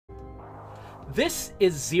This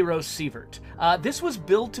is Zero Sievert. This was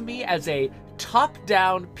billed to me as a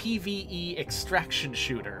top-down PvE extraction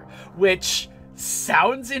shooter, which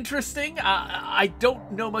sounds interesting. I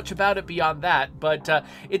don't know much about it beyond that, but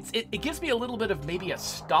it gives me a little bit of maybe a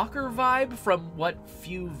Stalker vibe from what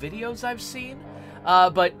few videos I've seen,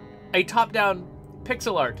 but a top-down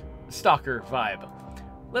pixel art Stalker vibe.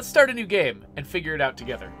 Let's start a new game and figure it out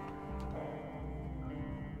together.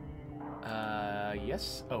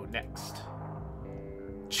 Yes? Oh, next.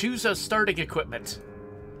 Choose a starting equipment.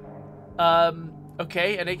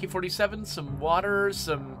 Okay, an AK-47, some water,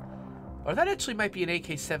 some... Or that actually might be an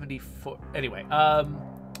AK-74. Anyway,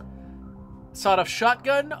 sawed-off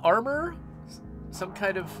shotgun, armor, some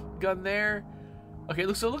kind of gun there.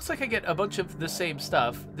 Okay, so it looks like I get a bunch of the same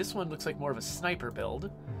stuff. This one looks like more of a sniper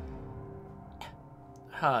build.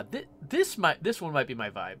 This one might be my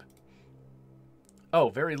vibe. Oh,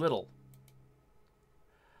 very little.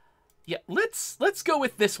 Yeah, let's go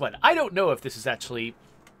with this one. I don't know if this is actually...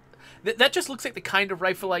 That just looks like the kind of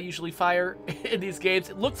rifle I usually fire in these games.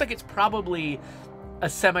 It looks like it's probably a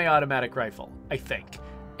semi-automatic rifle, I think.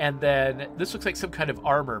 And then this looks like some kind of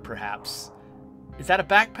armor, perhaps. Is that a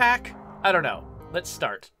backpack? I don't know. Let's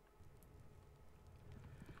start.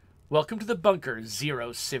 Welcome to the bunker, Zero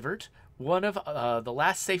Sievert, one of the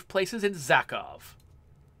last safe places in Zakov.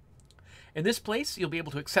 In this place, you'll be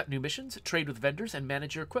able to accept new missions, trade with vendors, and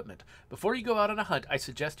manage your equipment. Before you go out on a hunt, I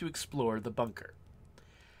suggest you explore the bunker.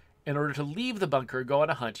 In order to leave the bunker or go on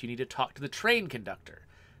a hunt, you need to talk to the train conductor.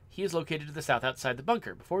 He is located to the south outside the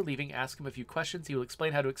bunker. Before leaving, ask him a few questions. He will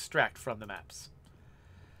explain how to extract from the maps.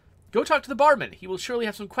 Go talk to the barman. He will surely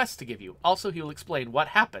have some quests to give you. Also, he will explain what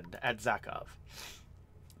happened at Zakov.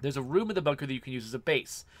 There's a room in the bunker that you can use as a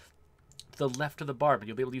base. To the left of the barman,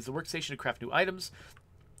 you'll be able to use the workstation to craft new items,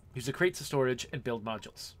 use the crates of storage, and build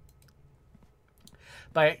modules.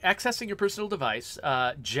 By accessing your personal device,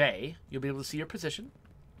 J, you'll be able to see your position,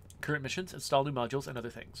 current missions, install new modules, and other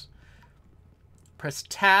things. Press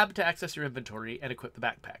Tab to access your inventory and equip the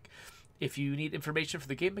backpack. If you need information for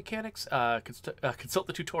the game mechanics, consult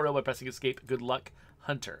the tutorial by pressing Escape. Good luck,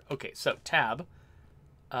 Hunter. Okay, so Tab.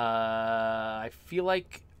 I feel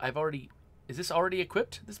like I've already... Is this already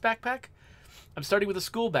equipped, this backpack? I'm starting with a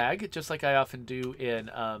school bag, just like I often do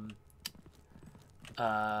in...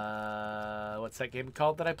 what's that game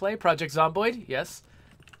called that I play? Project Zomboid? Yes.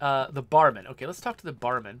 The barman. Okay, let's talk to the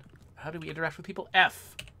barman. How do we interact with people?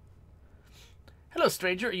 F. Hello,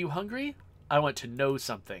 stranger. Are you hungry? I want to know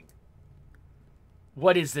something.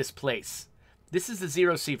 What is this place? This is the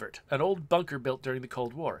Zero Sievert, an old bunker built during the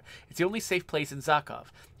Cold War. It's the only safe place in Zakov.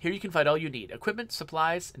 Here you can find all you need. Equipment,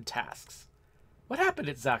 supplies, and tasks. What happened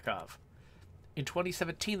at Zakov? In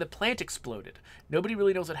 2017, the plant exploded. Nobody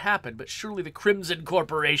really knows what happened, but surely the Crimson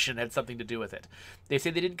Corporation had something to do with it. They say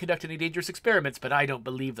they didn't conduct any dangerous experiments, but I don't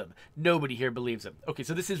believe them. Nobody here believes them. Okay,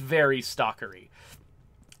 so this is very stalkery.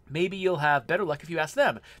 Maybe you'll have better luck if you ask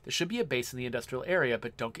them. There should be a base in the industrial area,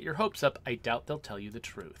 but don't get your hopes up. I doubt they'll tell you the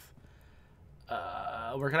truth.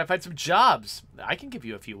 Where can I find some jobs? I can give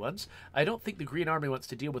you a few ones. I don't think the Green Army wants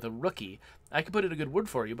to deal with a rookie. I can put in a good word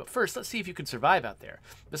for you, but first, let's see if you can survive out there.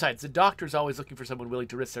 Besides, the doctor's always looking for someone willing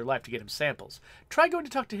to risk their life to get him samples. Try going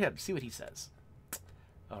to talk to him, see what he says.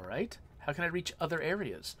 All right. How can I reach other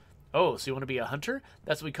areas? Oh, so you want to be a hunter?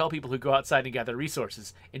 That's what we call people who go outside and gather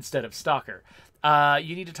resources instead of stalker.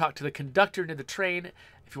 You need to talk to the conductor near the train.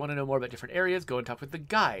 If you want to know more about different areas, go and talk with the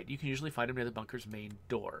guide. You can usually find him near the bunker's main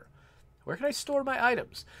door. Where can I store my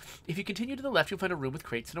items? If you continue to the left, you'll find a room with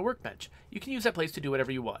crates and a workbench. You can use that place to do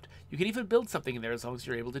whatever you want. You can even build something in there as long as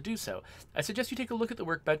you're able to do so. I suggest you take a look at the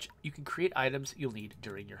workbench. You can create items you'll need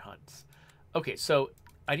during your hunts. Okay, so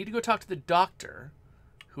I need to go talk to the doctor,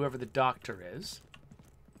 whoever the doctor is.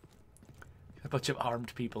 A bunch of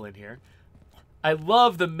armed people in here. I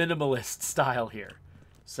love the minimalist style here.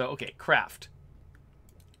 So, okay, craft.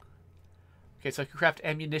 Okay, so I can craft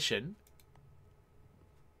ammunition.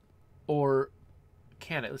 Or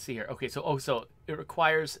can it? Let's see here. Okay, so so it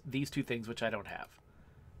requires these two things, which I don't have.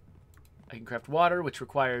 I can craft water, which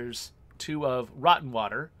requires 2 of rotten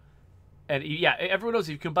water. And yeah, everyone knows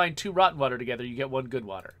if you combine 2 rotten water together, you get 1 good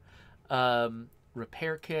water.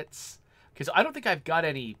 Repair kits. Okay, so I don't think I've got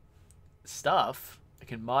any stuff. I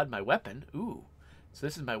can mod my weapon. Ooh. So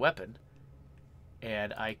this is my weapon.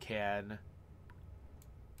 And I can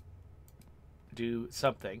do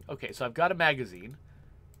something. Okay, so I've got a magazine.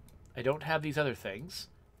 I don't have these other things,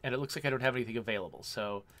 and it looks like I don't have anything available.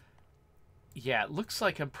 So, yeah, it looks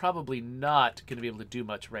like I'm probably not going to be able to do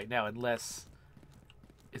much right now unless...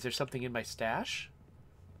 Is there something in my stash?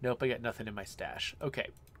 Nope, I got nothing in my stash. Okay,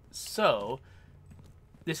 so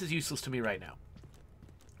this is useless to me right now.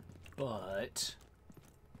 But...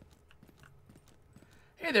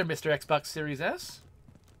 Hey there, Mr. Xbox Series S.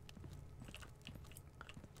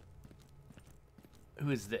 Who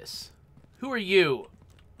is this? Who are you?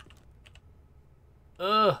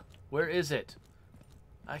 Ugh, where is it?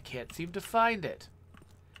 I can't seem to find it.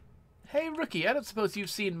 Hey, rookie, I don't suppose you've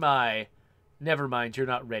seen my... Never mind, you're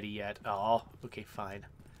not ready yet. Oh, okay, fine.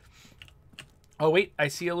 Oh, wait, I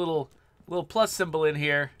see a little plus symbol in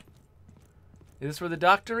here. Is this where the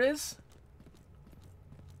doctor is?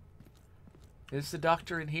 Is the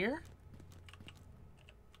doctor in here?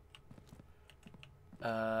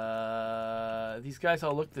 These guys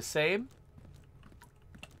all look the same.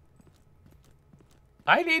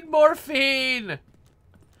 I need morphine!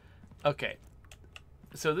 Okay.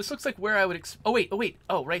 So this looks like where I would... oh, wait.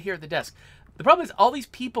 Oh, right here at the desk. The problem is all these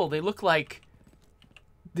people, they look like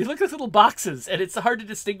little boxes, and it's hard to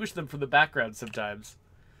distinguish them from the background sometimes.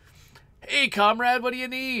 Hey, comrade, what do you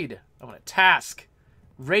need? I want a task.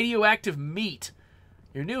 Radioactive meat.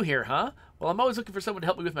 You're new here, huh? Well, I'm always looking for someone to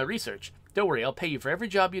help me with my research. Don't worry, I'll pay you for every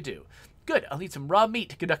job you do. Good, I'll need some raw meat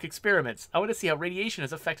to conduct experiments. I want to see how radiation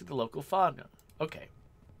has affected the local fauna. Okay.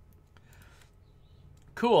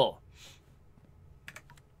 Cool.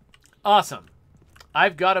 Awesome.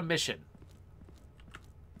 I've got a mission.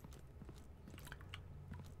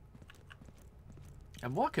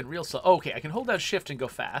 I'm walking real slow. Oh, okay, I can hold down shift and go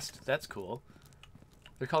fast. That's cool.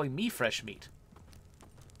 They're calling me fresh meat.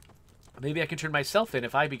 Maybe I can turn myself in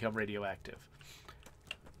if I become radioactive.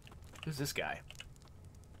 Who's this guy?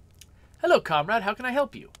 Hello, comrade. How can I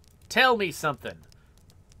help you? Tell me something.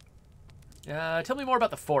 Tell me more about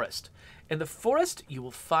the forest. In the forest, you will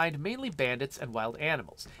find mainly bandits and wild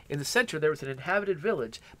animals. In the center, there was an inhabited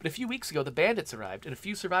village, but a few weeks ago, the bandits arrived, and a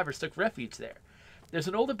few survivors took refuge there. There's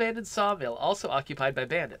an old abandoned sawmill, also occupied by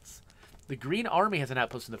bandits. The Green Army has an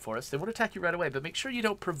outpost in the forest. They won't attack you right away, but make sure you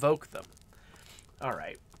don't provoke them. All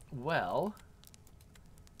right. Well,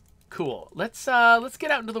 cool. Let's get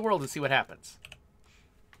out into the world and see what happens.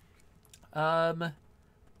 Can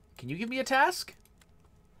you give me a task?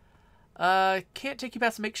 Can't take you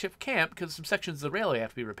past a makeshift camp because some sections of the railway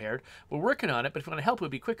have to be repaired. We're working on it, but if you want to help, it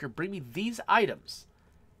would be quicker. Bring me these items.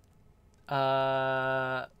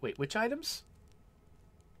 Wait, which items?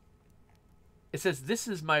 It says this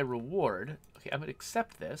is my reward. Okay, I'm going to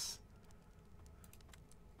accept this.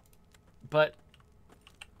 But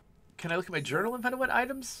can I look at my journal and find out what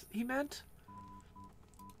items he meant?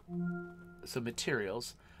 So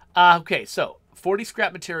materials. Okay, so 40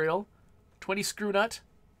 scrap material, 20 screw nut,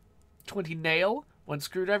 20 nail, 1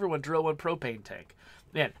 screwdriver, 1 drill, 1 propane tank.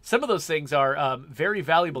 Man, some of those things are very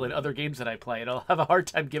valuable in other games that I play, and I'll have a hard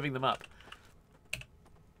time giving them up.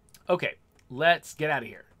 Okay, let's get out of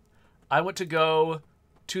here. I want to go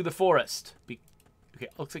to the forest. Okay,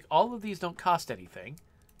 looks like all of these don't cost anything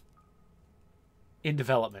in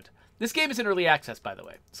development. This game is in early access, by the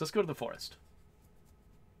way, so let's go to the forest.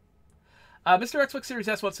 Mr. Xbox Series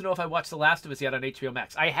S wants to know if I watched The Last of Us yet on HBO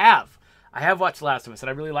Max. I have. I have watched The Last of Us, and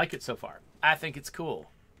I really like it so far. I think it's cool.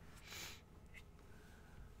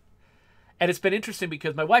 And it's been interesting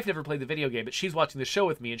because my wife never played the video game, but she's watching the show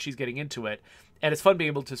with me, and she's getting into it. And it's fun being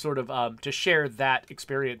able to sort of to share that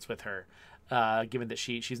experience with her, given that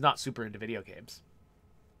she's not super into video games.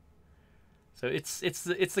 So it's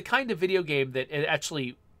the kind of video game that it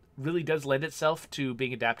actually really does lend itself to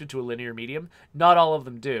being adapted to a linear medium. Not all of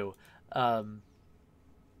them do. And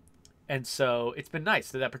so it's been nice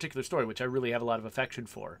that that particular story, which I really have a lot of affection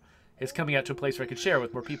for, is coming out to a place where I can share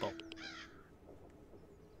with more people.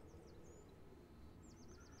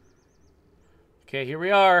 Okay, here we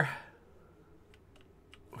are.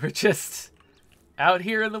 We're just out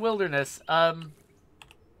here in the wilderness.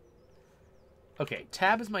 Okay,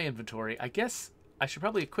 tab is my inventory. I guess I should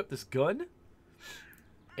probably equip this gun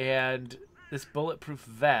and this bulletproof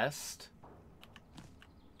vest.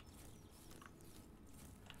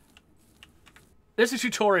 There's a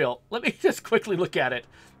tutorial. Let me just quickly look at it.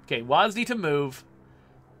 Okay, WASD to move,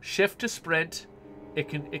 shift to sprint.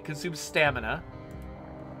 It consumes stamina.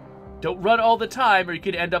 Don't run all the time or you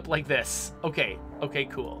could end up like this. Okay,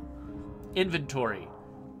 cool. Inventory.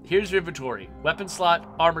 Here's your inventory. Weapon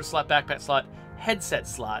slot, armor slot, backpack slot, headset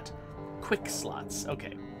slot, quick slots.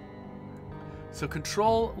 Okay. So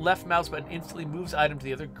control left mouse button instantly moves item to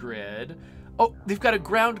the other grid. Oh, they've got a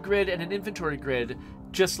ground grid and an inventory grid,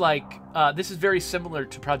 just like, this is very similar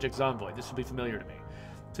to Project Zomboid. This will be familiar to me.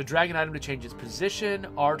 So drag an item to change its position,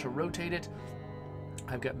 R to rotate it.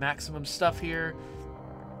 I've got maximum stuff here.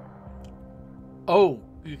 Oh,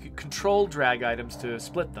 you can control drag items to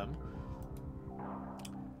split them.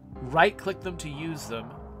 Right-click them to use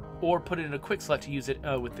them, or put it in a quick select to use it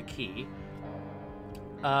with the key.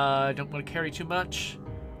 Don't want to carry too much.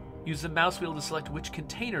 Use the mouse wheel to select which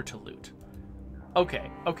container to loot.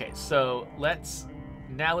 Okay, so let's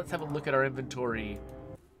have a look at our inventory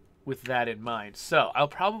with that in mind. So I'll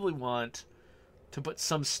probably want to put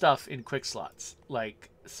some stuff in quick slots,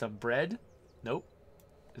 like some bread. Nope.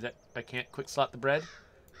 I can't quick slot the bread?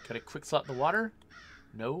 Can I quick slot the water?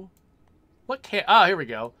 No. What can... Ah, here we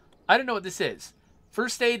go. I don't know what this is.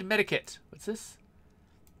 First aid medikit. What's this?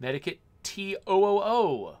 Medikit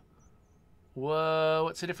TOOO. Whoa,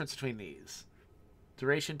 what's the difference between these?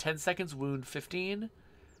 Duration 10 seconds, wound 15.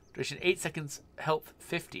 Duration 8 seconds, health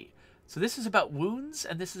 50. So this is about wounds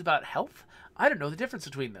and this is about health? I don't know the difference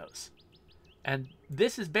between those. And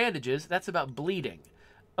this is bandages, that's about bleeding.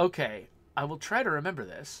 Okay, I will try to remember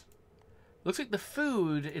this. Looks like the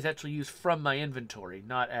food is actually used from my inventory,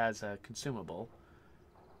 not as a consumable.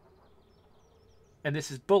 And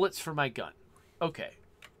this is bullets for my gun. Okay.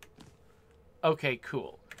 Okay,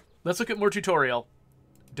 cool. Let's look at more tutorial.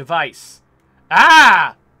 Device.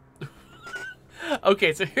 Ah!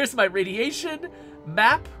 Okay, so here's my radiation,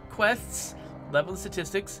 map, quests, level and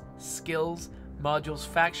statistics, skills, modules,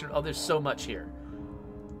 faction. Oh, there's so much here.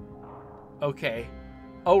 Okay.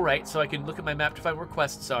 Oh, right, so I can look at my map to find where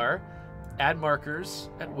quests are. Add markers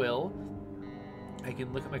at will. I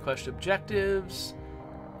can look at my quest objectives.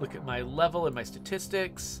 Look at my level and my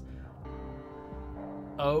statistics.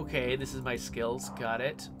 Okay, this is my skills. Got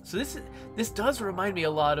it. So this does remind me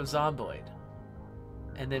a lot of Zomboid.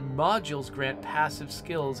 And then modules grant passive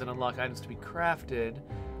skills and unlock items to be crafted.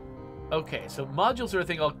 Okay, so modules are a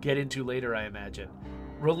thing I'll get into later, I imagine.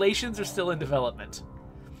 Relations are still in development.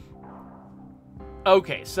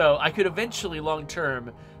 Okay, so I could eventually,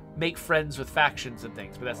 long-term, make friends with factions and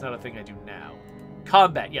things, but that's not a thing I do now.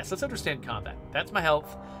 Combat. Yes, let's understand combat. That's my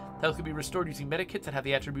health. Health can be restored using medikits that have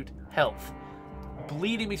the attribute health.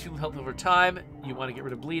 Bleeding makes you health over time. You want to get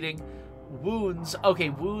rid of bleeding. Wounds. Okay,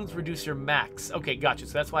 wounds reduce your max. Okay, gotcha.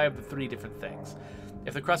 So that's why I have the 3 different things.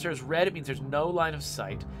 If the crosshair is red, it means there's no line of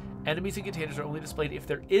sight. Enemies and containers are only displayed if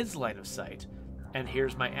there is line of sight. And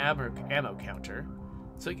here's my ammo counter.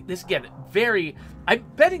 So this, again, very... I'm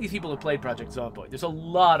betting these people have played Project Zomboid. There's a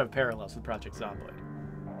lot of parallels with Project Zomboid.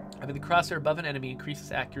 I mean, the crosshair above an enemy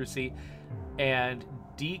increases accuracy and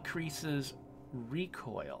decreases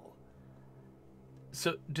recoil.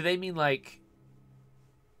 So do they mean like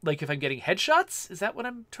if I'm getting headshots? Is that what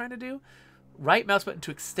I'm trying to do? Right mouse button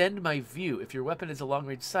to extend my view. If your weapon is a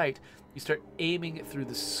long-range sight, you start aiming it through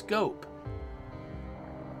the scope.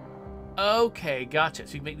 Okay, gotcha.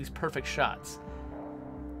 So you can make these perfect shots.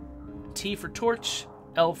 T for torch,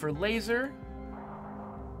 L for laser,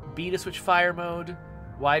 B to switch fire mode,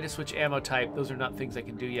 Y to switch ammo type. Those are not things I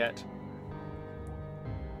can do yet.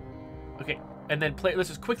 Okay, and then let's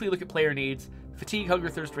just quickly look at player needs. Fatigue, hunger,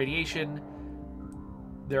 thirst, radiation.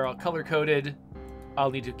 They're all color-coded.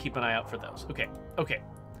 I'll need to keep an eye out for those. Okay.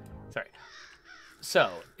 Sorry. So,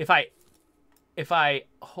 if I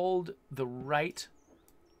hold the right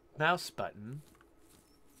mouse button,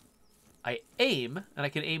 I aim, and I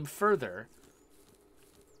can aim further.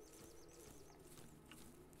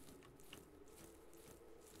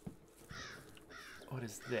 What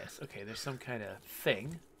is this? Okay, there's some kind of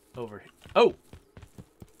thing over here. Oh!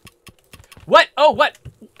 What? Oh, what?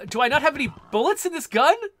 Do I not have any bullets in this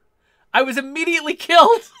gun? I was immediately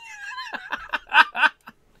killed.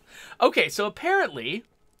 Okay, so apparently...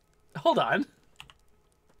 Hold on.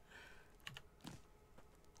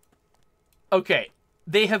 Okay,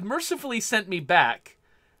 they have mercifully sent me back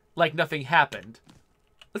like nothing happened.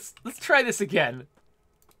 Let's try this again.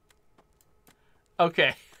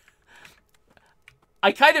 Okay.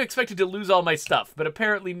 I kind of expected to lose all my stuff, but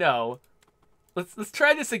apparently no. Let's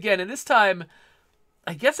try this again, and this time,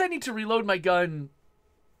 I guess I need to reload my gun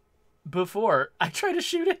before I try to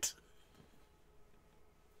shoot it.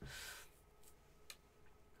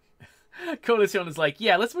 Coalition is like,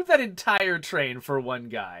 yeah, let's move that entire train for one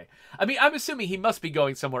guy. I mean, I'm assuming he must be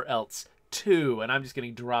going somewhere else, too, and I'm just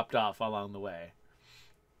getting dropped off along the way.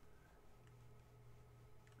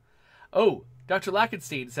 Oh, Dr.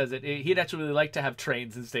 Lackenstein says that he'd actually really like to have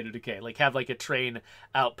trains in State of Decay. Like, have, like, a train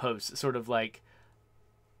outpost, sort of like...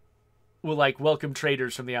 will, like, welcome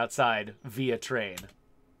traders from the outside via train.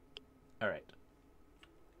 Alright.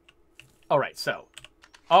 Alright, so.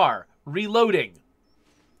 R. Reloading.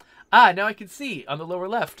 Ah, now I can see on the lower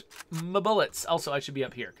left my bullets. Also, I should be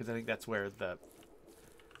up here, because I think that's where the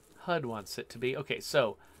HUD wants it to be. Okay,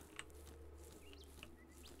 so...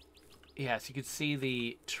 yes, you can see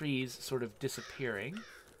the trees sort of disappearing.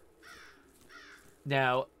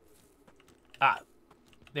 Now... ah,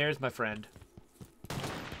 there's my friend.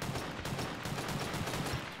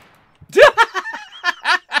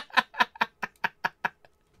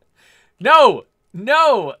 No!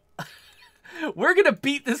 No! We're gonna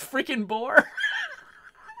beat this freaking boar.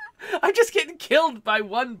 I'm just getting killed by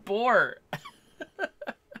one boar.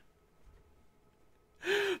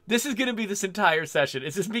 This is gonna be this entire session.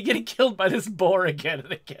 It's just me getting killed by this boar again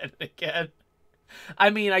and again and again.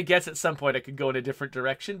 I mean, I guess at some point I could go in a different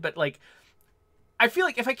direction, but, like, I feel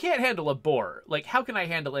like if I can't handle a boar, like, how can I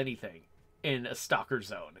handle anything in a stalker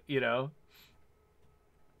zone, you know?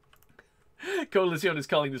 Coalition is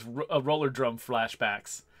calling this roller drum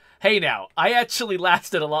flashbacks. Hey now, I actually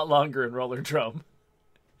lasted a lot longer in roller drum.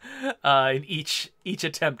 In each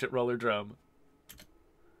attempt at roller drum.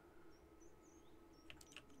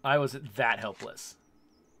 I wasn't that helpless.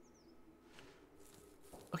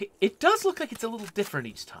 Okay, it does look like it's a little different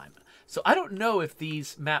each time. So I don't know if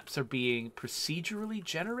these maps are being procedurally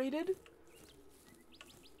generated.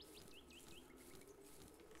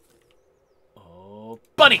 Oh,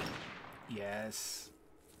 bunny! Yes.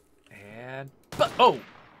 And... oh!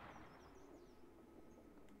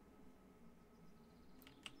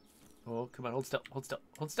 Oh, come on, hold still, hold still,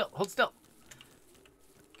 hold still, hold still.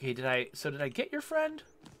 Okay, did I get your friend?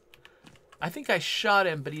 I think I shot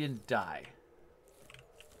him, but he didn't die.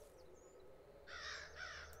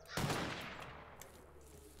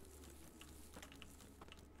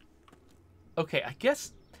 Okay, I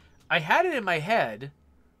guess I had it in my head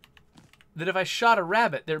that if I shot a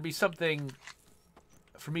rabbit, there'd be something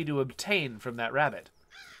for me to obtain from that rabbit.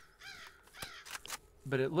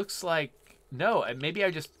 But it looks like no, and maybe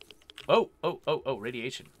I just... Oh,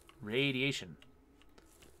 radiation. Radiation.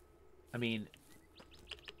 I mean,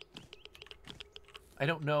 I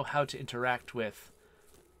don't know how to interact with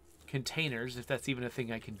containers, if that's even a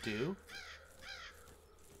thing I can do.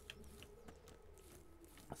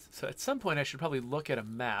 So at some point I should probably look at a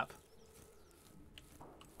map.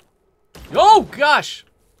 Oh, gosh!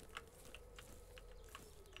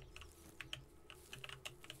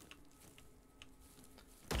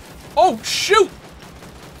 Oh, shoot!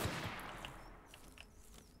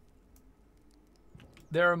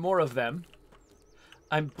 There are more of them.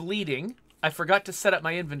 I'm bleeding. I forgot to set up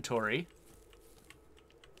my inventory.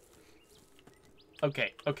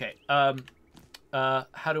 Okay, okay.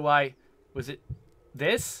 How do I... Was it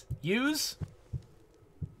this? Use?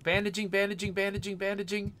 Bandaging, bandaging, bandaging,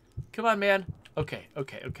 bandaging. Come on, man. Okay,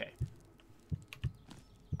 okay, okay.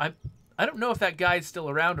 I don't know if that guy's still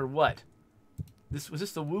around or what. Was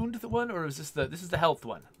this the wound one, or was this is the health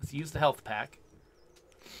one? Let's use the health pack.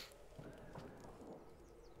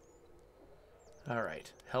 All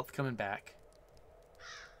right, health coming back.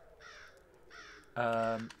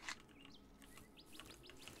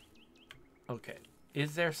 Okay,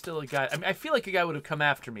 is there still a guy? I mean, I feel like a guy would have come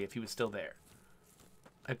after me if he was still there.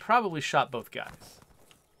 I probably shot both guys.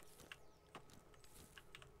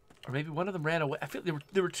 Or maybe one of them ran away. I feel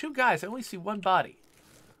there were two guys. I only see one body.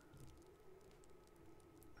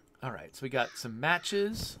 All right, so we got some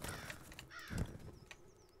matches.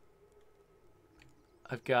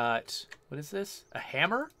 I've got, what is this? A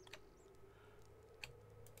hammer?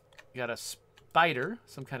 We got a spider,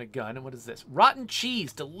 some kind of gun. And what is this? Rotten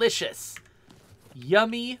cheese, delicious.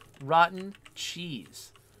 Yummy rotten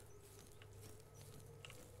cheese.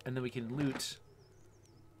 And then we can loot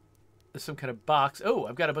some kind of box. Oh,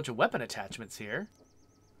 I've got a bunch of weapon attachments here.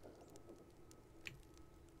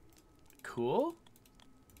 Cool.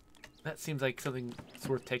 That seems like something that's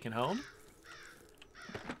worth taking home.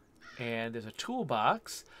 And there's a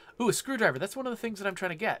toolbox. Ooh, a screwdriver. That's one of the things that I'm trying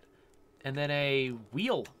to get. And then a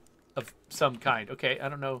wheel of some kind. Okay, I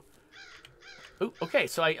don't know. Ooh, okay,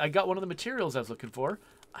 so I got one of the materials I was looking for.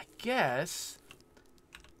 I guess...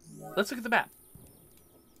 Let's look at the map.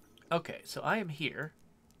 Okay, so I am here.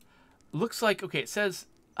 Looks like... Okay, it says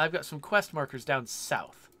I've got some quest markers down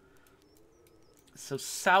south. So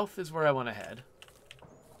south is where I want to head.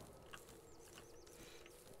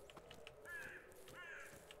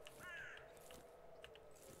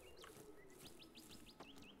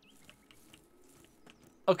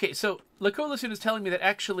 Okay, so La Coalition is telling me that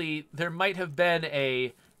actually there might have been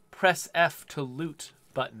a press F to loot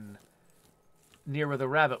button near where the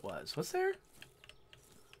rabbit was. Was there?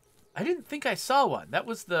 I didn't think I saw one. That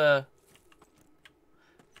was the...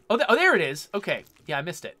 Oh, there it is. Okay. Yeah, I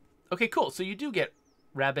missed it. Okay, cool. So you do get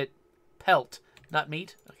rabbit pelt, not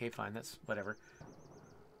meat. Okay, fine. That's whatever.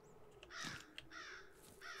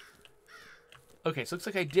 Okay, so it looks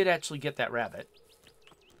like I did actually get that rabbit.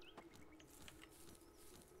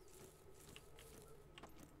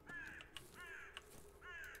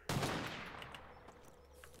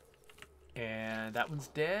 And that one's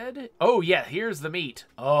dead. Oh, yeah, here's the meat.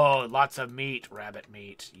 Oh, lots of meat. Rabbit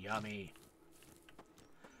meat. Yummy.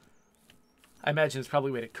 I imagine there's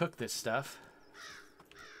probably a way to cook this stuff.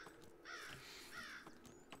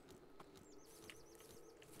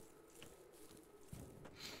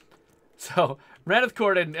 So, Ranith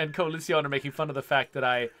Court and Coalition are making fun of the fact that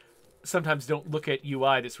I sometimes don't look at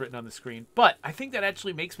UI that's written on the screen. But I think that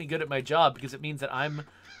actually makes me good at my job because it means that I'm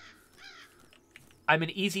an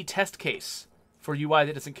easy test case for UI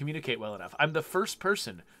that doesn't communicate well enough. I'm the first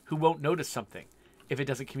person who won't notice something if it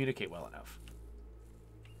doesn't communicate well enough.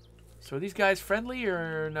 So are these guys friendly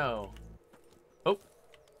or no? Oh.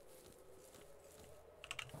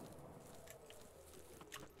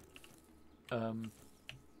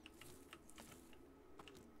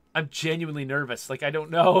 I'm genuinely nervous. Like, I don't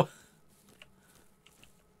know.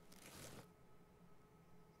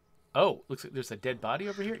 Oh, looks like there's a dead body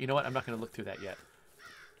over here. You know what? I'm not going to look through that yet.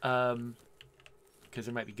 Because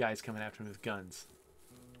there might be guys coming after me with guns.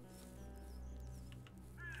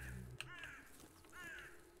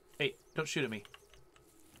 Hey, don't shoot at me.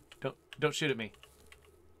 Don't shoot at me.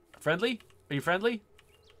 Friendly? Are you friendly?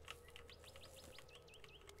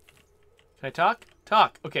 Can I talk?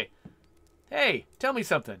 Talk. Okay. Hey, tell me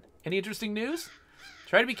something. Any interesting news?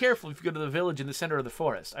 Try to be careful if you go to the village in the center of the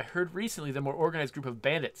forest. I heard recently the more organized group of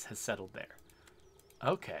bandits has settled there.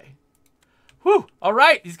 Okay. Whew! All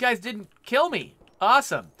right, these guys didn't kill me.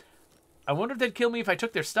 Awesome. I wonder if they'd kill me if I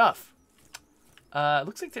took their stuff.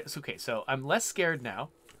 Looks like it's okay. So I'm less scared now.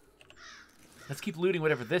 Let's keep looting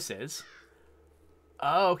whatever this is.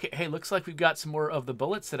 Oh, okay. Hey, looks like we've got some more of the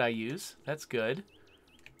bullets that I use. That's good.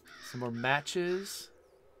 Some more matches.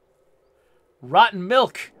 Rotten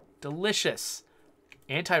milk. Delicious.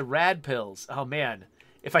 Anti-rad pills. Oh, man.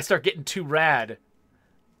 If I start getting too rad,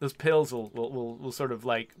 those pills will sort of,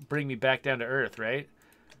 like, bring me back down to earth, right?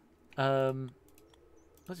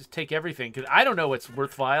 Let's just take everything, because I don't know what's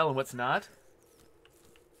worthwhile and what's not.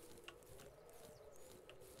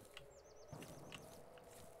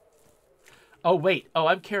 Oh, wait. Oh,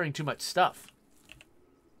 I'm carrying too much stuff.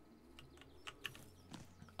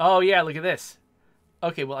 Oh, yeah, look at this.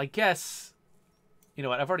 Okay, well, I guess... You know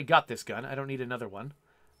what? I've already got this gun. I don't need another one.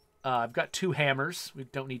 I've got 2 hammers. We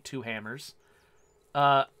don't need 2 hammers.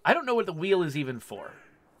 I don't know what the wheel is even for.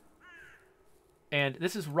 And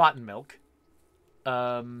this is rotten milk.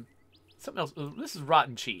 Something else. This is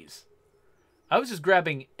rotten cheese. I was just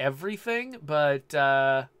grabbing everything, but...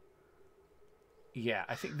 yeah,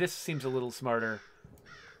 I think this seems a little smarter.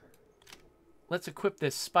 Let's equip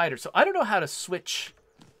this spider. So I don't know how to switch...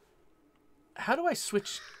 How do I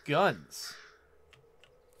switch guns?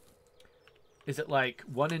 Is it like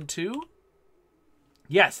 1 and 2?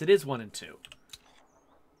 Yes, it is 1 and 2.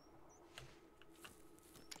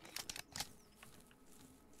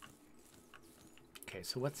 Okay,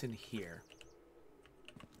 so what's in here?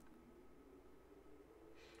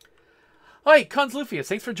 Hi, Cons Lufius,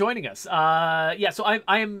 thanks for joining us. Yeah, so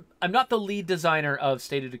I'm not the lead designer of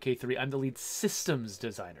State of Decay 3. I'm the lead systems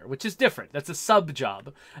designer, which is different. That's a sub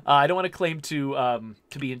job. I don't want to claim to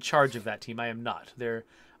be in charge of that team. I am not. There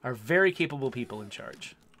are very capable people in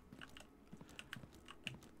charge.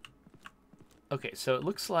 Okay, so it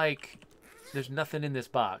looks like there's nothing in this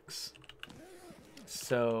box.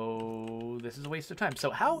 So this is a waste of time. So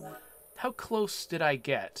how close did I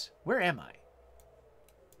get? Where am I?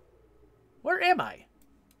 Where am I?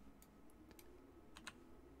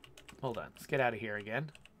 Hold on. Let's get out of here again.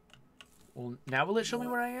 Well, now will it show me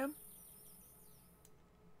where I am?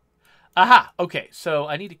 Aha! Okay, so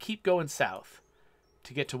I need to keep going south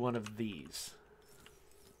to get to one of these.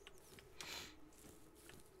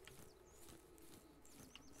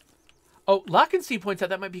 Oh, Lockenstein points out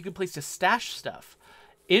that might be a good place to stash stuff.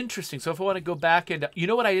 Interesting. So if I want to go back and... You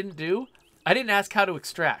know what I didn't do? I didn't ask how to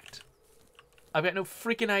extract. I've got no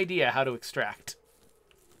freaking idea how to extract.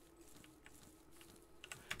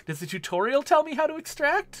 Does the tutorial tell me how to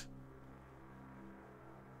extract?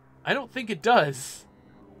 I don't think it does.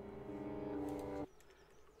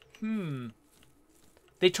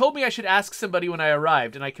 They told me I should ask somebody when I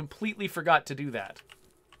arrived, and I completely forgot to do that.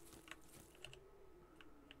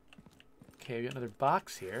 Okay, we got another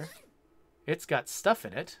box here. It's got stuff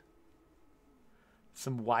in it.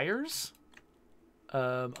 Some wires.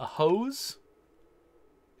 A hose.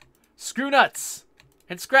 Screw nuts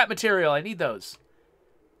and scrap material. I need those.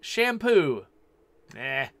 Shampoo.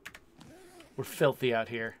 Nah. We're filthy out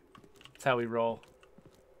here. That's how we roll.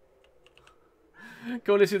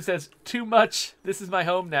 Coalition says, too much. This is my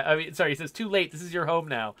home now. I mean, sorry, he says, too late. This is your home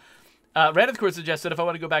now. Random Court suggests that if I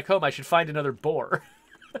want to go back home, I should find another boar.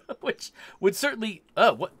 Which would certainly...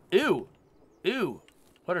 Oh, what? Ew. Ew.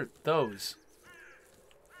 What are those?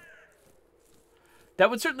 That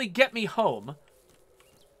would certainly get me home.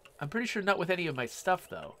 I'm pretty sure not with any of my stuff,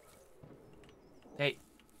 though. Hey,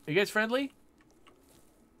 are you guys friendly?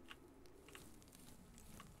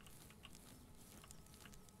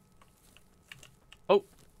 Oh.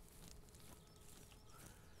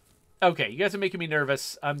 Okay, you guys are making me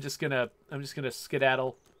nervous. I'm just gonna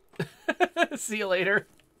skedaddle. See you later.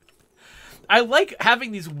 I like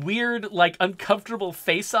having these weird, like, uncomfortable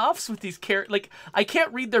face-offs with these characters. Like, I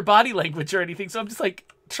can't read their body language or anything, so I'm just,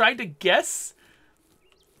 like, trying to guess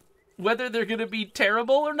whether they're gonna be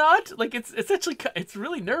terrible or not. Like, it's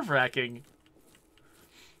really nerve-wracking.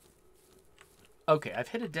 Okay, I've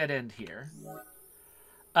hit a dead end here.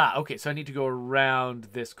 Ah, okay, so I need to go around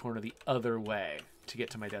this corner the other way to get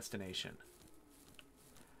to my destination.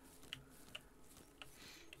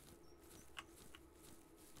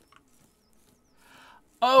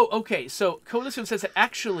 Oh, okay, so Coalition says that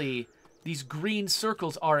actually these green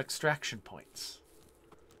circles are extraction points.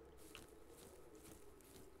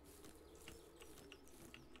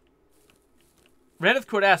 Raneth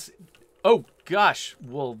Court asks, oh gosh,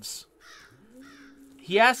 wolves.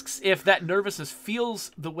 He asks if that nervousness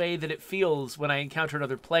feels the way that it feels when I encounter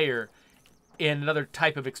another player in another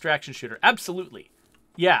type of extraction shooter. Absolutely.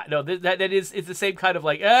 Yeah, no, that is, it's the same kind of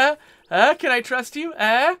like, can I trust you?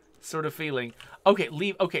 Sort of feeling. Okay,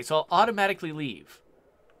 leave. Okay, so I'll automatically leave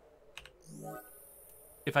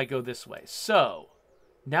if I go this way. So,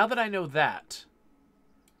 now that I know that,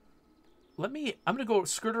 I'm going to go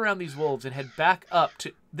skirt around these wolves and head back up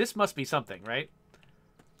to, this must be something, right?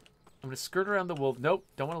 I'm going to skirt around the wolves. Nope,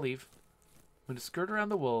 don't want to leave. I'm going to skirt around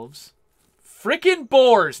the wolves. Frickin'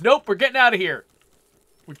 boars! Nope, we're getting out of here.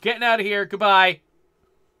 We're getting out of here. Goodbye.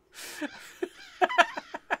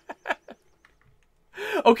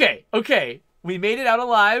 Okay. We made it out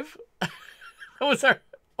alive. That was our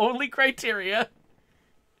only criteria.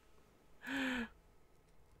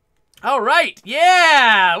 All right.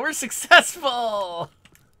 Yeah, we're successful.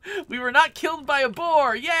 We were not killed by a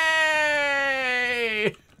boar. Yay!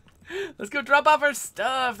 Let's go drop off our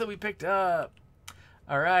stuff that we picked up.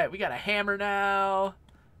 All right, we got a hammer now.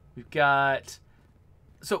 We've got...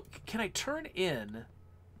 So, can I turn in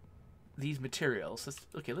these materials?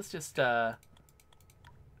 Let's just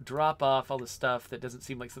drop off all the stuff that doesn't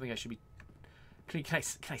seem like something I should be... Can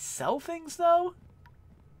I sell things, though?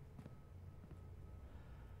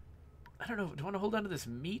 I don't know. Do I want to hold on to this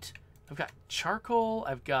meat? I've got charcoal.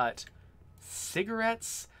 I've got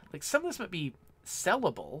cigarettes. Like, some of this might be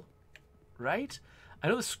sellable, right? I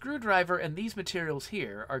know the screwdriver and these materials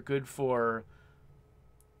here are good for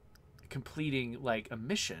completing, like, a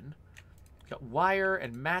mission. Got wire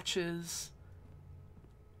and matches.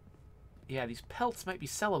 Yeah, these pelts might be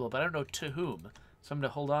sellable, but I don't know to whom. So I'm going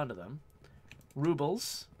to hold on to them.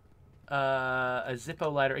 Rubles. A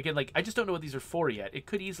Zippo lighter. Again, like, I just don't know what these are for yet. It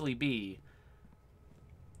could easily be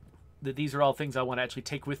that these are all things I want to actually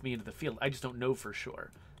take with me into the field. I just don't know for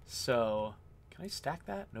sure. So, can I stack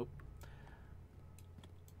that? Nope.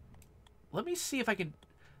 Let me see if I can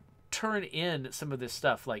turn in some of this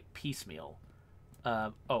stuff, like, piecemeal.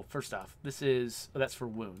 Oh, first off, this is... Oh, that's for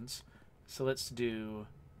wounds. So let's do...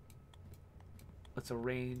 Let's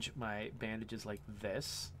arrange my bandages like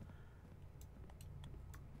this.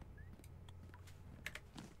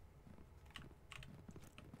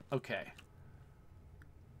 Okay.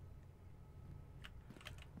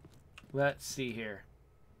 Let's see here.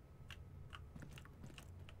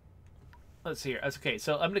 Let's see here. Okay,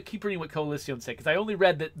 so I'm going to keep reading what Coalition said, because I only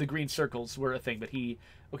read that the green circles were a thing, but he...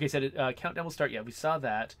 Okay, said countdown will start. Yeah, we saw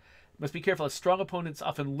that. Must be careful, as strong opponents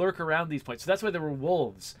often lurk around these points. So that's why there were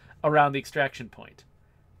wolves around the extraction point.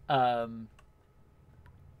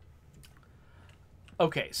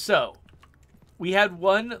 Okay, so we had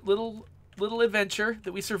one little adventure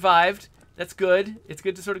that we survived. That's good. It's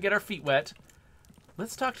good to sort of get our feet wet.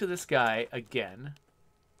 Let's talk to this guy again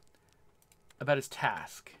about his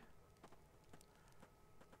task.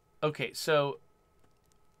 Okay, so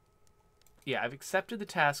yeah, I've accepted the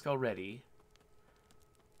task already.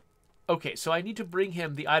 Okay, so I need to bring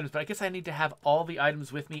him the items, but I guess I need to have all the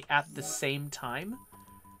items with me at the same time.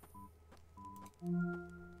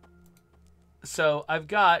 So I've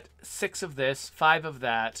got 6 of this, 5 of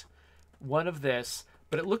that, 1 of this,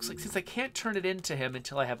 but it looks like since I can't turn it into him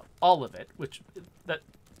until I have all of it, which that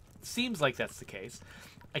seems like that's the case,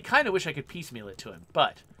 I kind of wish I could piecemeal it to him,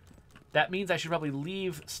 but that means I should probably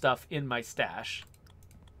leave stuff in my stash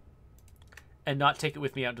and not take it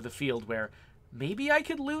with me out into the field where maybe I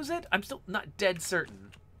could lose it. I'm still not dead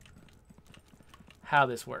certain how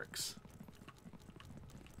this works.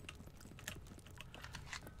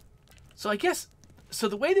 So I guess, so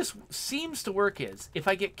the way this seems to work is, if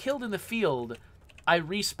I get killed in the field, I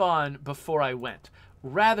respawn before I went,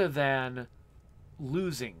 rather than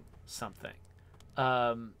losing something.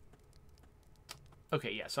 Okay,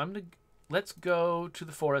 yeah, so let's go to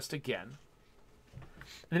the forest again.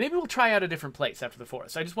 And then maybe we'll try out a different place after the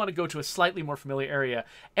forest. I just want to go to a slightly more familiar area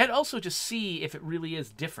and also just see if it really is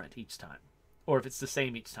different each time. Or if it's the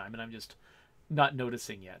same each time and I'm just not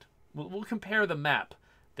noticing yet. We'll compare the map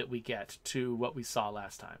that we get to what we saw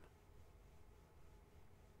last time.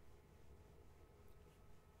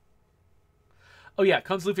 Oh yeah,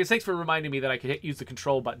 Comes Luffy, thanks for reminding me that I could use the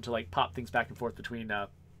control button to like pop things back and forth between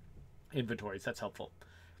inventories. That's helpful.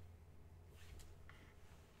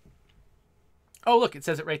 Oh, look, it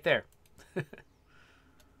says it right there.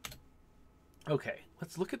 Okay,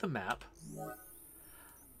 let's look at the map.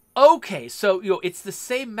 Okay, so it's the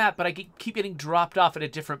same map, but I keep getting dropped off at a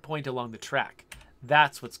different point along the track.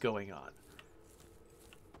 That's what's going on.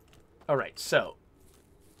 All right, so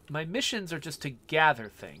my missions are just to gather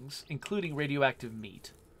things, including radioactive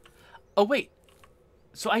meat. Oh, wait.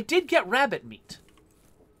 So I did get rabbit meat.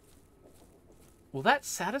 Will that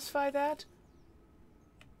satisfy that?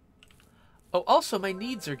 Oh, also my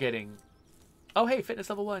needs are getting... Oh, hey, fitness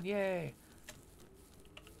level 1, yay.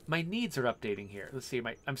 My needs are updating here. Let's see,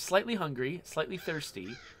 I'm slightly hungry, slightly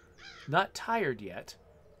thirsty, not tired yet,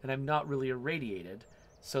 and I'm not really irradiated.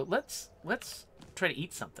 So let's try to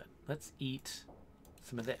eat something. Let's eat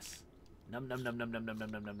some of this. Num num num num num num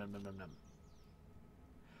num num num num num num num.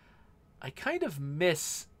 I kind of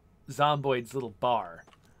miss Zomboid's little bar.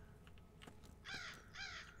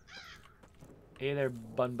 Hey there,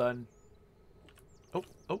 Bun Bun.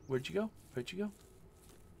 Oh, where'd you go? Where'd you go?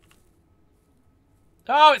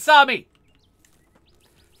 Oh, it saw me!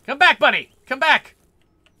 Come back, bunny! Come back!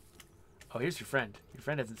 Oh, here's your friend. Your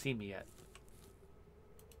friend hasn't seen me yet.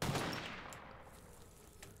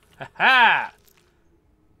 Ha-ha!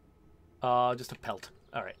 Just a pelt.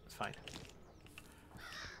 Alright, it's fine.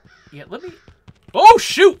 Yeah, let me... Oh,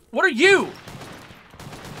 shoot! What are you?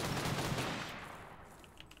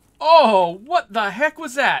 Oh, what the heck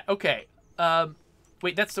was that? Okay.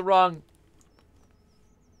 Wait, that's the wrong...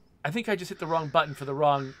 I think I just hit the wrong button for the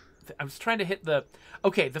wrong... I was trying to hit the...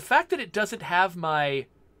 Okay, the fact that it doesn't have my...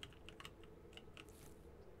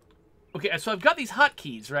 Okay, so I've got these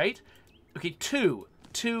hotkeys, right? Okay,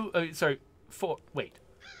 sorry, 4. Wait.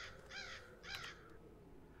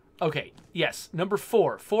 Okay, yes, number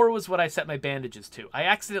 4. 4 was what I set my bandages to. I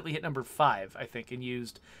accidentally hit number 5, I think, and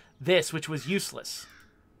used this, which was useless.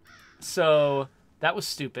 So, that was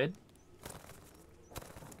stupid.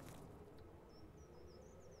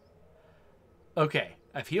 Okay,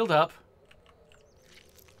 I've healed up.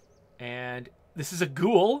 And this is a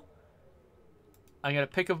ghoul. I'm going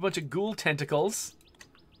to pick up a bunch of ghoul tentacles.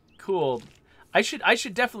 Cool. I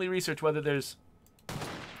should definitely research whether there's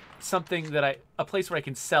something that a place where I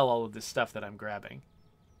can sell all of this stuff that I'm grabbing.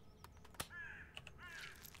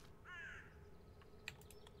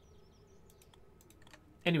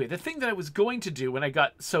 Anyway, the thing that I was going to do when I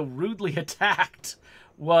got so rudely attacked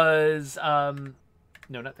was, no,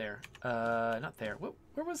 not there. Not there.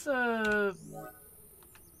 Where was the...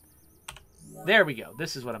 There we go.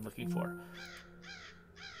 This is what I'm looking for.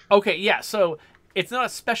 Okay, yeah, so it's not a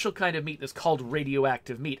special kind of meat that's called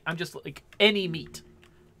radioactive meat. I'm just like any meat.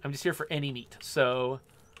 I'm just here for any meat. So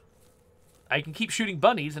I can keep shooting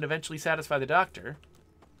bunnies and eventually satisfy the doctor.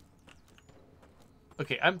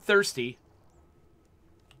 Okay, I'm thirsty.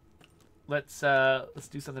 Let's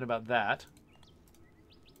do something about that.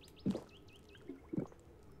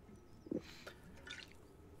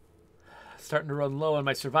 Starting to run low on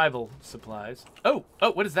my survival supplies. Oh,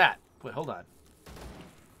 what is that? Wait, hold on.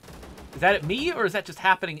 Is that at me, or is that just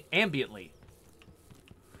happening ambiently?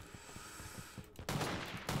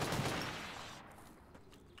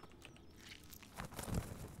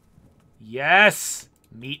 Yes!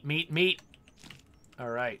 Meat, meat, meat. All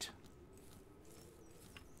right.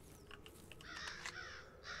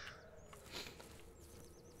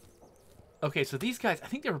 Okay, so these guys, I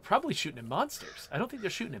think they were probably shooting at monsters. I don't think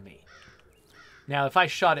they're shooting at me. Now, if I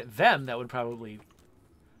shot at them, that would probably...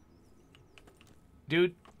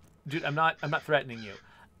 Dude, I'm not threatening you.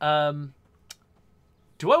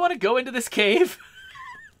 Do I want to go into this cave?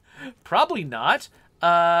 Probably not.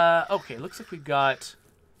 Okay, looks like we've got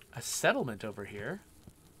a settlement over here.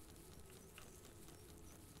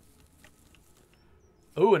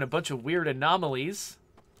 Oh, and a bunch of weird anomalies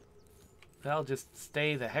that I'll just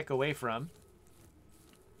stay the heck away from.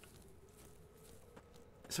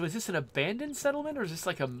 So is this an abandoned settlement, or is this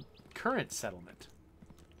like a current settlement?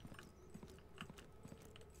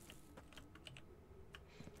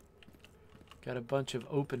 Got a bunch of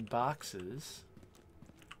open boxes.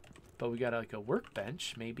 But we got like a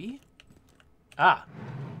workbench, maybe? Ah,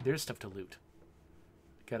 there's stuff to loot.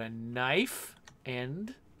 Got a knife.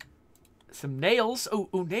 And some nails. Oh,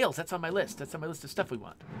 nails. That's on my list. That's on my list of stuff we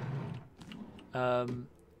want.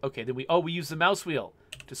 Okay, then we use the mouse wheel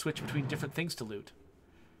to switch between different things to loot.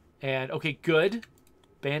 And, okay, good.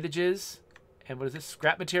 Bandages. And what is this?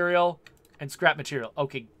 Scrap material and scrap material.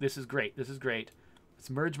 Okay, this is great. This is great. Let's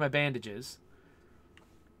merge my bandages.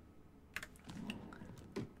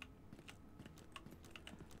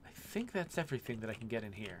 I think that's everything that I can get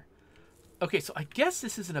in here. Okay, so I guess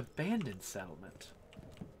this is an abandoned settlement.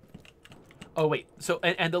 Oh, wait. So,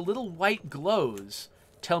 and the little white glows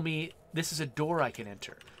tell me this is a door I can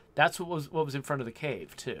enter. That's what was in front of the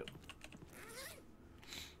cave, too.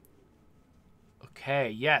 Okay,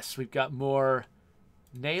 yes, we've got more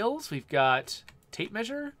nails. We've got tape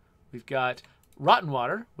measure. We've got rotten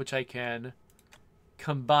water, which I can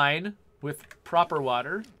combine with proper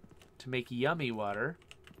water to make yummy water.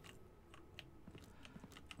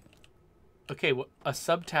 Okay, well, a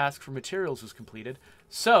subtask for materials was completed.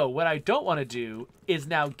 So, what I don't want to do is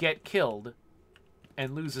now get killed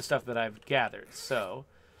and lose the stuff that I've gathered. So,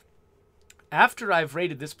 after I've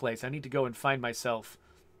raided this place, I need to go and find myself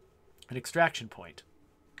an extraction point.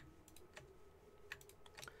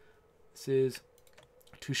 This is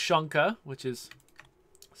Tushonka, which is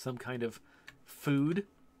some kind of food,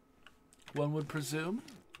 one would presume.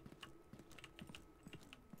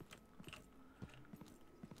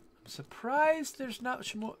 I'm surprised there's not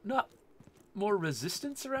more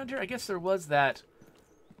resistance around here. I guess there was that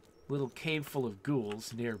little cave full of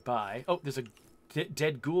ghouls nearby. Oh, there's a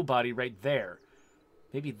dead ghoul body right there.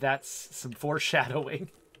 Maybe that's some foreshadowing.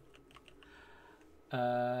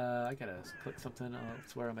 I gotta click something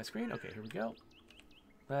elsewhere on my screen. Okay, here we go.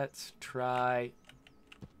 Let's try...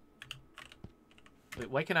 Wait,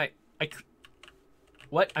 why can I...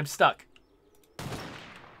 What? I'm stuck.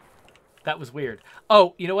 That was weird.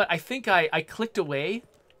 Oh, you know what? I think I clicked away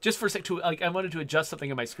just for a sec. I wanted to adjust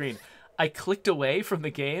something on my screen. I clicked away from the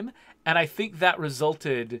game, and I think that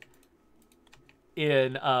resulted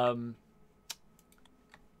in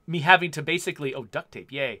me having to basically... Oh, duct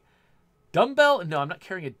tape. Yay. Dumbbell? No, I'm not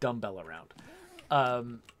carrying a dumbbell around.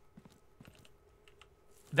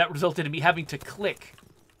 That resulted in me having to click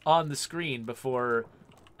on the screen before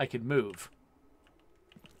I could move.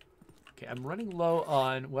 Okay, I'm running low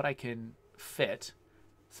on what I can fit.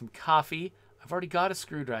 Some coffee. I've already got a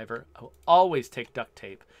screwdriver. I'll always take duct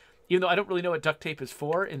tape. Even though I don't really know what duct tape is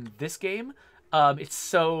for in this game. It's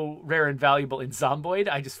so rare and valuable in Zomboid.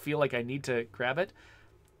 I just feel like I need to grab it.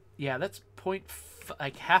 Yeah, that's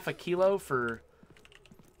like half a kilo for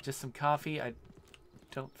just some coffee. I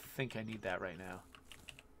don't think I need that right now.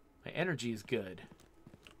 My energy is good.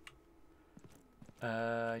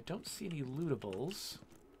 I don't see any lootables.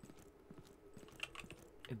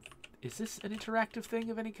 Is this an interactive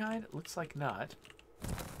thing of any kind? It looks like not.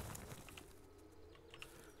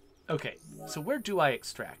 Okay, so where do I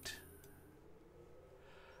extract?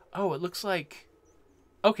 Oh, it looks like...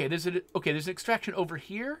 Okay, there's an extraction over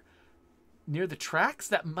here near the tracks.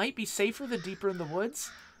 That might be safer than deeper in the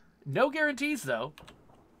woods. No guarantees, though.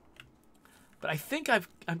 But I think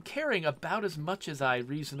I'm carrying about as much as I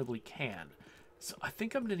reasonably can. So I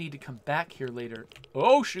think I'm going to need to come back here later.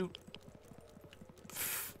 Oh, shoot.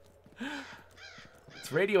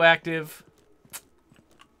 It's radioactive.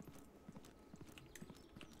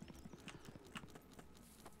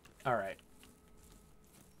 All right.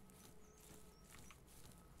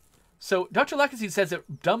 So Dr. Lacazine says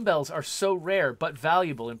that dumbbells are so rare but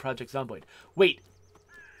valuable in Project Zomboid. Wait.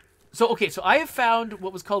 So, okay, so I have found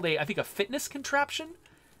what was called I think a fitness contraption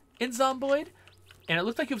in Zomboid. And it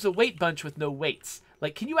looked like it was a weight bunch with no weights.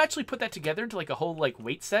 Like, can you actually put that together into, like, a whole, like,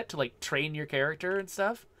 weight set to, like, train your character and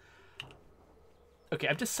stuff? Okay,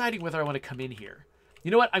 I'm deciding whether I want to come in here.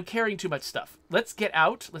 You know what? I'm carrying too much stuff. Let's get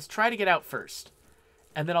out. Let's try to get out first.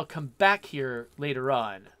 And then I'll come back here later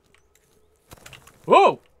on.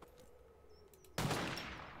 Whoa!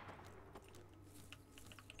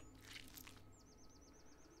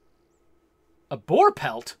 A boar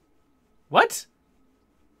pelt? What?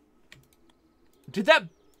 Did that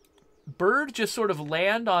bird just sort of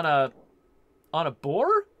land on a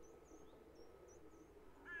boar?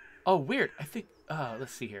 Oh, weird. I think...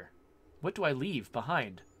 let's see here. What do I leave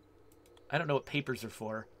behind? I don't know what papers are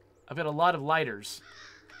for. I've got a lot of lighters.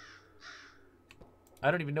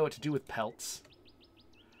 I don't even know what to do with pelts.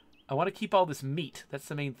 I want to keep all this meat. That's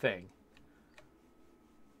the main thing.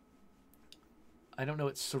 I don't know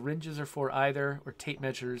what syringes are for either, or tape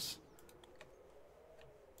measures.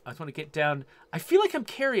 I just want to get down. I feel like I'm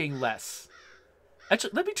carrying less.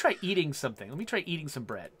 Actually, let me try eating something. Let me try eating some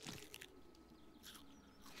bread.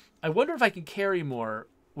 I wonder if I can carry more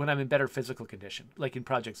when I'm in better physical condition, like in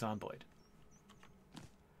Project Zomboid.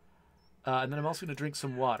 And then I'm also going to drink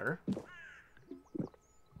some water.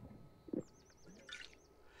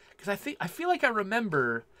 Because I feel like I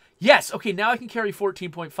remember... Yes, okay, now I can carry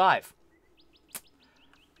 14.5.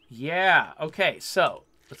 Yeah, okay, so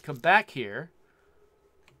let's come back here.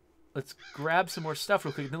 Let's grab some more stuff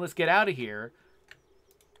real quick, and then let's get out of here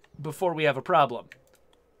before we have a problem.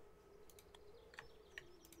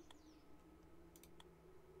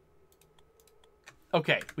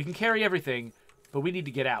 Okay, we can carry everything, but we need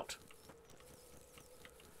to get out.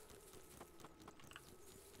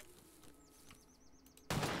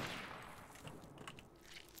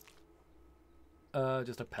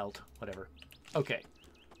 Just a pelt, whatever. Okay.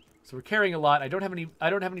 So we're carrying a lot. I don't have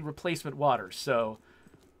any replacement water, so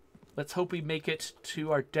let's hope we make it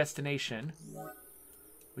to our destination,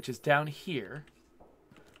 which is down here,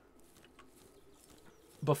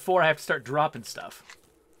 before I have to start dropping stuff,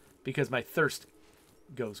 because my thirst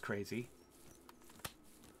goes crazy.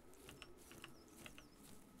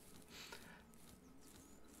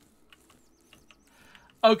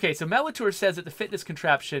 Okay, so Melatour says that the fitness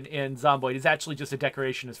contraption in Zomboid is actually just a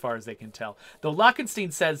decoration as far as they can tell. Though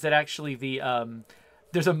Lockenstein says that actually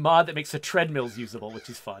there's a mod that makes the treadmills usable,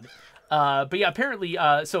 which is fun. But yeah, apparently,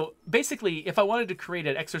 so basically, if I wanted to create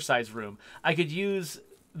an exercise room, I could use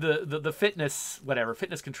the fitness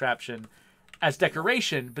contraption as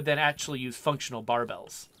decoration, but then actually use functional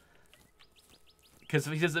barbells. Because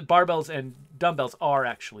he says that barbells and dumbbells are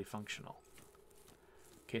actually functional.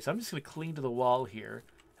 Okay, so I'm just going to cling to the wall here.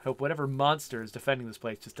 I hope whatever monster is defending this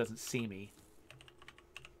place just doesn't see me.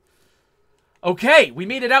 Okay, we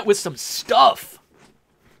made it out with some stuff.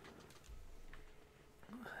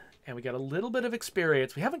 And we got a little bit of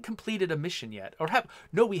experience. We haven't completed a mission yet.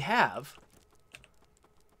 No, we have.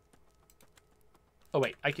 Oh,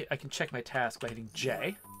 wait. I can check my task by hitting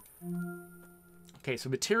J. Okay, so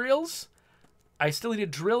materials. I still need a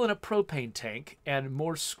drill and a propane tank and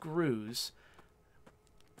more screws.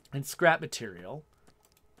 And scrap material.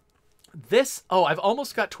 This... Oh, I've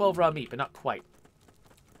almost got 12 raw meat, but not quite.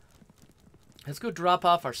 Let's go drop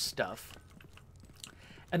off our stuff.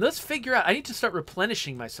 And let's figure out... I need to start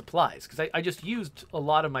replenishing my supplies, because I just used a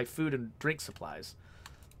lot of my food and drink supplies.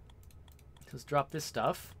 Let's drop this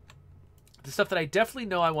stuff. The stuff that I definitely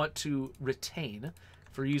know I want to retain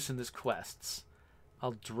for use in this quests,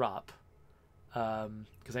 I'll drop.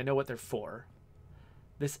 Because I know what they're for.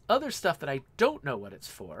 This other stuff that I don't know what it's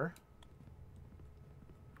for.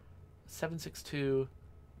 7.62,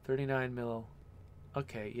 39 mil.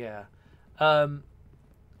 Okay, yeah.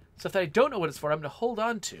 Stuff that I don't know what it's for, I'm going to hold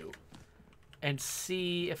on to and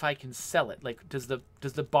see if I can sell it. Like, does the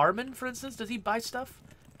barman, for instance, does he buy stuff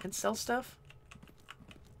and sell stuff?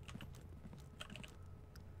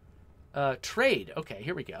 Trade. Okay,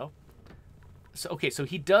 here we go. So, okay, so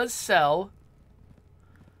he does sell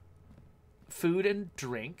food and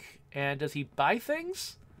drink. And does he buy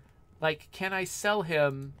things? Like, can I sell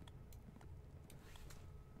him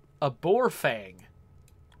a boar fang?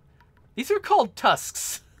 These are called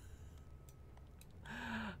tusks.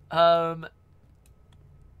 Oh,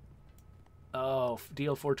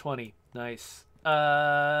 deal 420. Nice.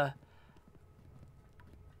 I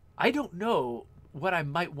don't know what I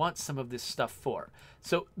might want some of this stuff for.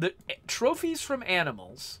 So the trophies from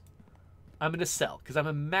animals, I'm going to sell because I'm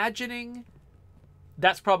imagining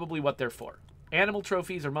that's probably what they're for. Animal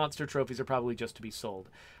trophies or monster trophies are probably just to be sold.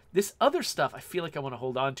 This other stuff I feel like I want to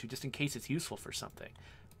hold on to just in case it's useful for something.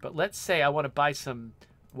 But let's say I want to buy some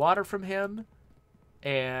water from him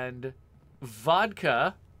and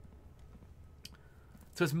vodka.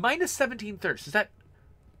 So it's minus 17 thirst. Is that...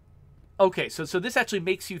 Okay, so this actually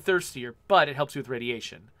makes you thirstier, but it helps you with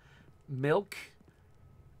radiation. Milk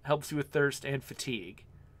helps you with thirst and fatigue.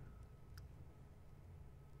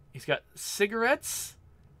 He's got cigarettes,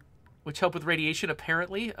 which help with radiation,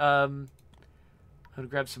 apparently. I'm going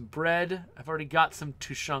to grab some bread. I've already got some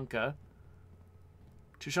Tushonka.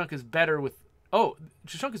 Tushonka is better with... Oh,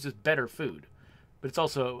 Tushonka is just better food. But it's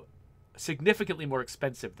also significantly more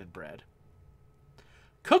expensive than bread.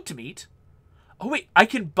 Cooked meat? Oh, wait, I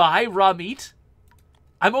can buy raw meat?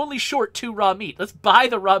 I'm only short 2 raw meat. Let's buy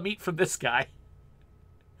the raw meat from this guy.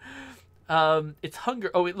 It's hunger.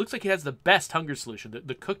 Oh, it looks like it has the best hunger solution,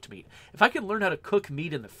 the cooked meat. If I can learn how to cook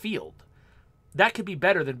meat in the field, that could be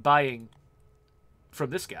better than buying from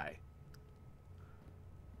this guy.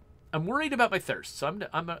 I'm worried about my thirst, so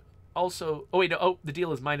I'm also... Oh, wait, no. Oh, the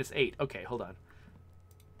deal is minus 8. Okay, hold on.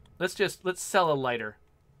 Let's sell a lighter.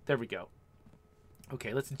 There we go.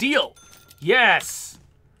 Okay, let's deal. Yes!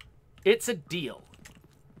 It's a deal.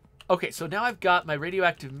 Okay, so now I've got my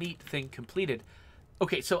radioactive meat thing completed.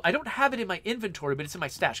 Okay, so I don't have it in my inventory, but it's in my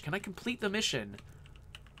stash. Can I complete the mission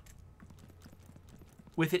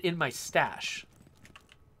with it in my stash.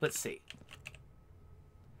 Let's see.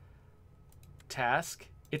 Task.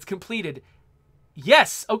 It's completed.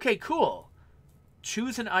 Yes! Okay, cool.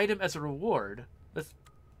 Choose an item as a reward.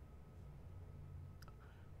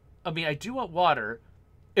 I mean, I do want water.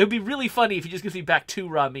 It would be really funny if he just gives me back 2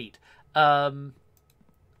 raw meat.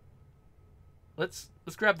 Let's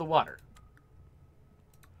grab the water.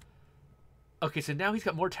 Okay, so now he's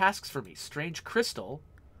got more tasks for me. Strange crystal.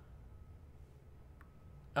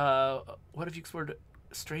 What have you explored?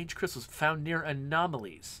 Strange crystals found near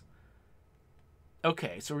anomalies.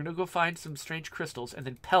 Okay, so we're going to go find some strange crystals and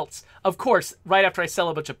then pelts. Of course, right after I sell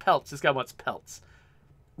a bunch of pelts, this guy wants pelts.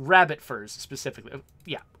 Rabbit furs, specifically.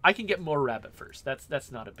 Yeah, I can get more rabbit furs.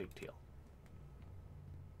 That's not a big deal.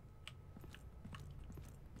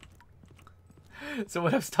 So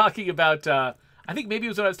what I was talking about, I think maybe it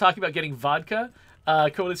was when I was talking about getting vodka.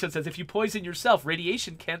 Coalition says, if you poison yourself,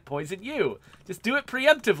 radiation can't poison you. Just do it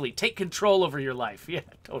preemptively. Take control over your life. Yeah,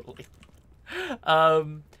 totally.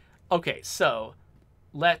 Okay, so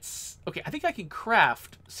let's... Okay, I think I can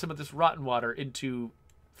craft some of this rotten water into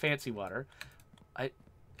fancy water.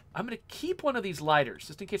 I'm going to keep one of these lighters,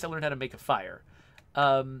 just in case I learn how to make a fire.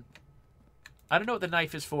 I don't know what the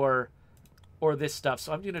knife is for, or this stuff,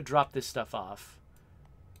 so I'm going to drop this stuff off.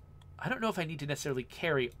 I don't know if I need to necessarily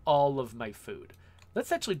carry all of my food.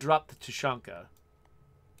 Let's actually drop the Tushonka.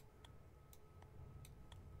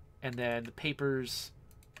 And then the papers,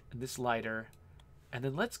 and this lighter. And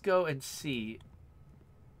then let's go and see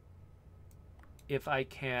if I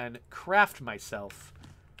can craft myself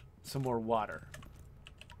some more water.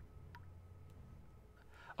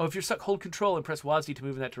 Oh, if you're stuck, hold control and press WASD to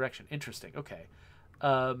move in that direction. Interesting. Okay.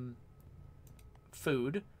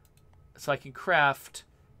 Food. So I can craft...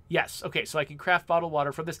 Yes. Okay, so I can craft bottled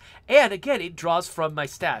water from this. And again, it draws from my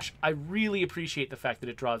stash. I really appreciate the fact that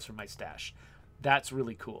it draws from my stash. That's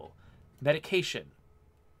really cool. Medication.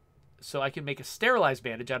 So I can make a sterilized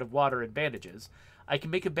bandage out of water and bandages. I can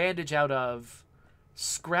make a bandage out of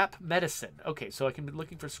scrap medicine. Okay, so I can be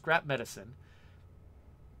looking for scrap medicine.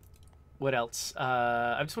 What else?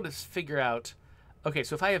 I just want to figure out... Okay,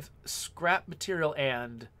 so if I have scrap material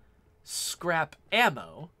and scrap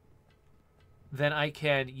ammo, then I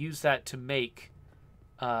can use that to make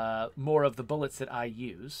more of the bullets that I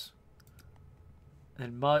use.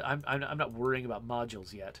 And I'm not worrying about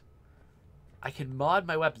modules yet. I can mod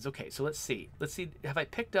my weapons. Okay, so let's see. Let's see. Have I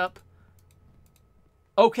picked up...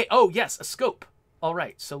 Okay. Oh, yes, a scope. All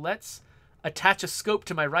right, so let's attach a scope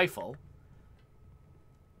to my rifle.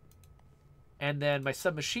 And then my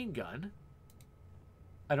submachine gun.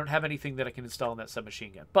 I don't have anything that I can install in that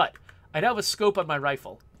submachine gun. But I now have a scope on my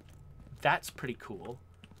rifle. That's pretty cool.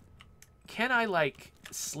 Can I, like,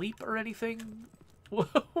 sleep or anything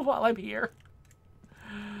while I'm here?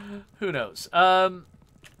 Who knows? All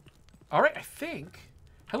right, I think...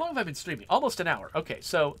 How long have I been streaming? Almost an hour. Okay,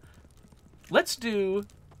 so let's do...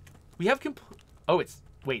 We have... Oh, it's...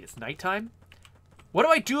 Wait, it's nighttime? What do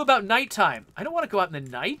I do about nighttime? I don't want to go out in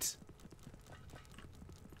the night.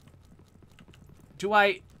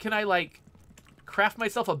 Can I, like, craft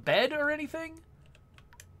myself a bed or anything?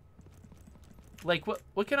 Like, what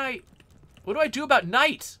do I do about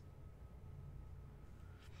night?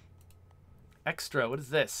 Extra, what is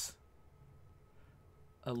this?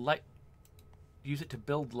 A light, use it to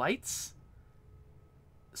build lights?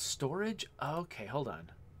 Storage? Okay, hold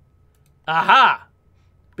on. Aha!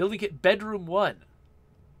 Building kit bedroom 1.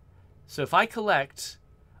 So if I collect,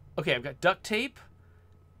 okay, I've got duct tape.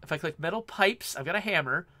 If I collect metal pipes, I've got a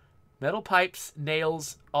hammer, metal pipes,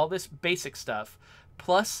 nails, all this basic stuff,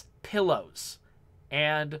 plus pillows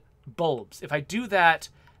and bulbs. If I do that,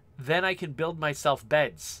 then I can build myself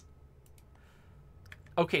beds.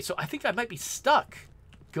 Okay, so I think I might be stuck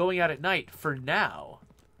going out at night for now.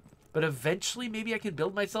 But eventually, maybe I can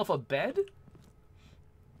build myself a bed?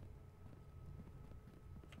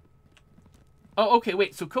 Oh, okay,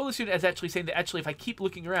 wait. So Cola Student is actually saying that actually if I keep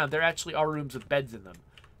looking around, there actually are rooms with beds in them.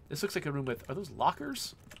 This looks like a room with... Are those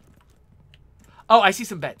lockers? Oh, I see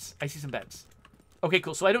some beds. I see some beds. Okay,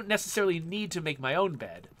 cool. So I don't necessarily need to make my own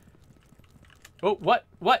bed. Oh, what?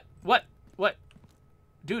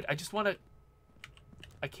 Dude, I just want to...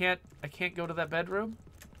 I can't go to that bedroom?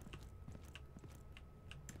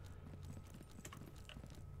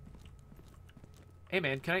 Hey,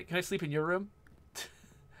 man, can I sleep in your room?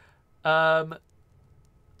 I'm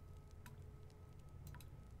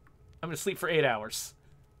going to sleep for 8 hours.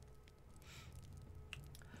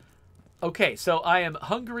 Okay, so I am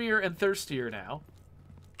hungrier and thirstier now.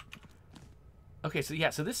 Okay, so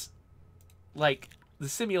yeah, so this, like, the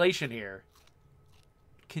simulation here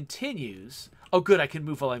continues. Oh, good, I can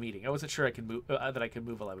move while I'm eating. I wasn't sure I can move that I could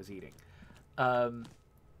move while I was eating.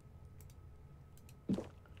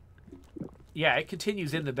 Yeah, it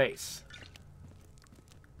continues in the base.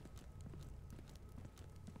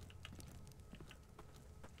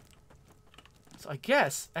 So I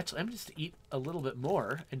guess, actually, I'm just to eat a little bit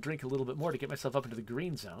more and drink a little bit more to get myself up into the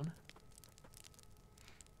green zone.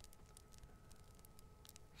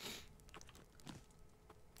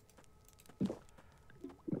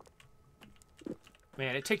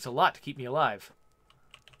 Man, it takes a lot to keep me alive.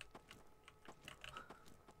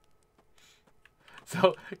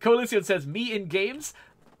 So, Coalition says, me in games,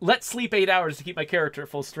 let's sleep 8 hours to keep my character at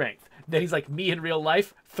full strength. Then he's like, me in real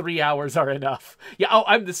life, 3 hours are enough. Yeah, oh,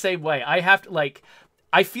 I'm the same way. I have to, like,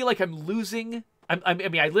 I feel like I'm losing, I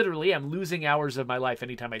mean, I literally am losing hours of my life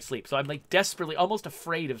anytime I sleep. So I'm, like, desperately, almost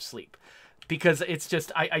afraid of sleep. Because it's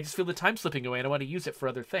just, I just feel the time slipping away and I want to use it for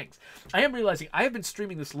other things. I am realizing I have been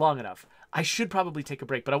streaming this long enough. I should probably take a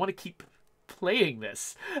break, but I want to keep playing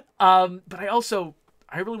this. But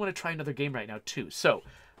I really want to try another game right now, too. So,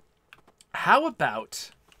 how about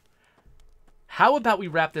we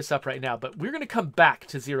wrap this up right now? But we're going to come back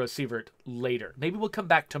to Zero Sievert later. Maybe we'll come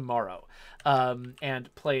back tomorrow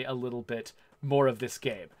and play a little bit more of this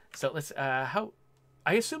game. So let's,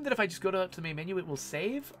 I assume that if I just go to the main menu, it will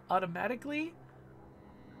save automatically.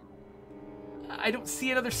 I don't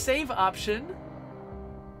see another save option.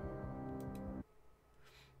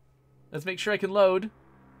 Let's make sure I can load.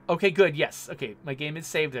 Okay, good. Yes. Okay, my game is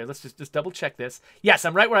saved there. Let's just double check this. Yes,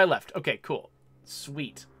 I'm right where I left. Okay, cool.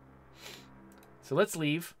 Sweet. So let's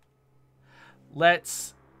leave.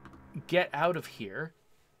 Let's get out of here.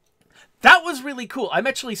 That was really cool. I'm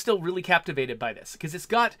actually still really captivated by this because it's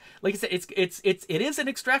got, like I said, it is an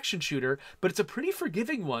extraction shooter, but it's a pretty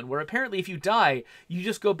forgiving one where apparently if you die, you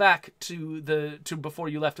just go back to before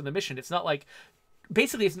you left on the mission. It's not like,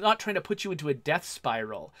 basically it's not trying to put you into a death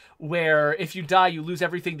spiral where if you die, you lose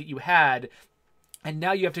everything that you had and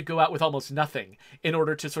now you have to go out with almost nothing in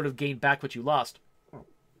order to sort of gain back what you lost.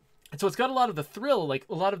 And so it's got a lot of the thrill, like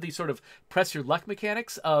a lot of these sort of press your luck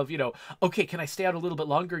mechanics of, you know, okay, can I stay out a little bit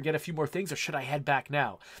longer and get a few more things or should I head back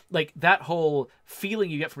now? Like that whole feeling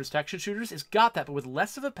you get from extraction shooters is got that, but with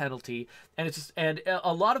less of a penalty. And it's just, and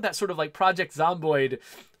a lot of that sort of like Project Zomboid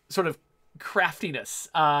sort of craftiness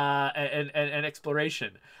and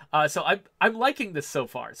exploration. So I'm liking this so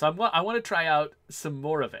far. So I want to try out some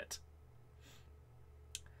more of it.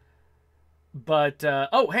 But,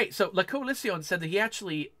 oh, hey, so La Coalition said that he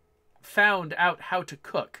actually found out how to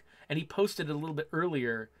cook, and he posted it a little bit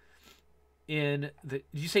earlier in the...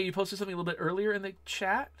 Did you say you posted something a little bit earlier in the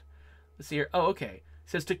chat? Let's see here. Oh, okay. It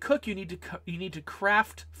says to cook, you need to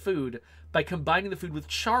craft food by combining the food with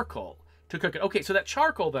charcoal to cook it. Okay, so that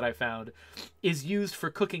charcoal that I found is used for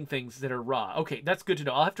cooking things that are raw. Okay, that's good to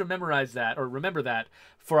know. I'll have to memorize that or remember that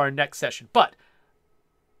for our next session. But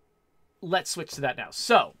let's switch to that now.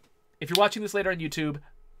 So, if you're watching this later on YouTube,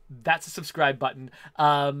 that's a subscribe button.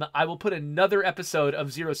 I will put another episode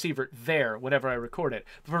of Zero Sievert there whenever I record it.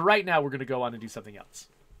 But for right now, we're going to go on and do something else.